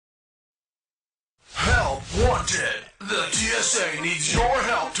Wanted. The TSA needs your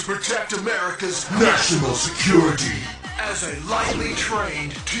help to protect America's national security. As a lightly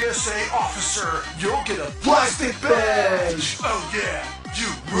trained TSA officer, you'll get a plastic badge. Oh yeah,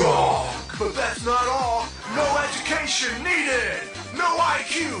 you wrong. But that's not all. No education needed. No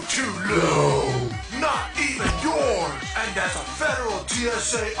IQ too low. Not even yours. And as a federal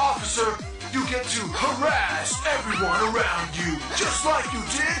TSA officer, you get to harass everyone around you, just like you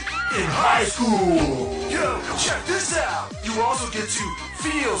did in high school. Yo, check this out. You also get to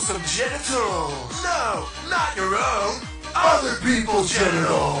feel some genitals. No, not your own. Other people's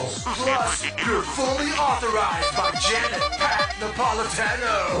genitals. Plus, you're fully authorized by Janet Pat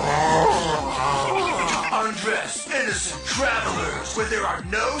Napolitano to undress innocent travelers where there are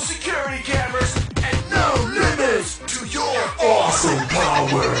no security cameras and no limits to your awesome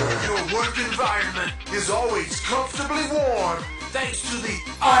power. Your work environment is always comfortably warm thanks to the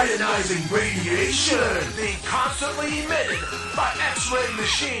ionizing radiation being constantly emitted by X-ray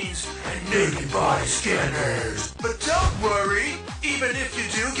machines and naked body scanners. But don't worry, even if you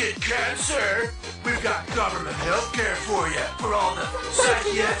do get cancer, we've got government health care for you, for all the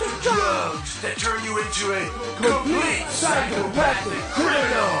psychiatric drugs that turn you into a complete psychopathic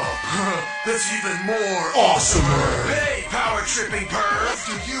criminal. That's even more awesomer. Hey, power-tripping pervs,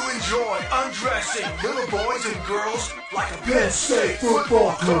 do you enjoy undressing little boys and girls like a Penn State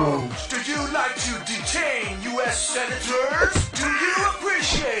football coach? Do you like to detain U.S. senators? Do you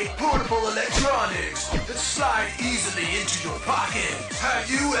appreciate portable electronics that slide easily into your pocket? Have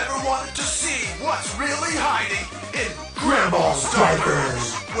you ever wanted to see what's really hiding in Grandma's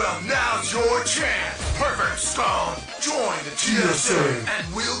diapers? Well, now's your chance, pervert scum. Join the TSA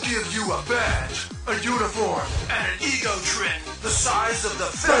and we'll give you a badge, a uniform, and an ego trip the size of the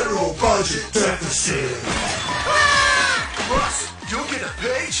federal budget deficit. Plus, you'll get a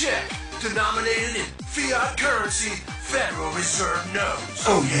paycheck denominated in fiat currency Federal Reserve notes.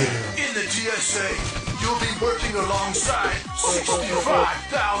 Oh yeah. In the TSA, you'll be working alongside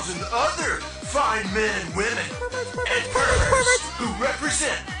 65,000 other fine men and women and perverts who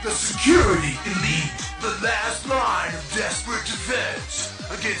represent the security elite, the last line of desperate defense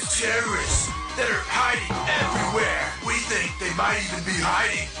against terrorists that are hiding everywhere. We think they might even be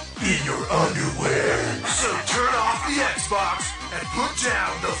hiding in your underwear. So turn off the Xbox and put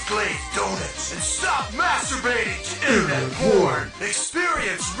down those glazed donuts and stop masturbating to internet porn.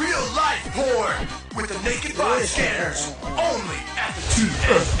 Experience real-life porn with the naked body scanners only at the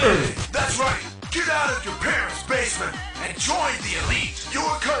TSA. That's right. Get out of your parents' basement and join the elite. Your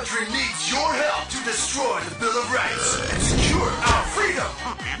country needs your help to destroy the Bill of Rights and secure our freedom,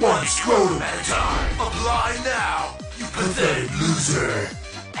 one scrotum at a time. Apply now, you pathetic loser,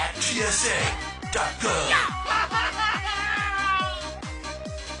 at TSA.gov.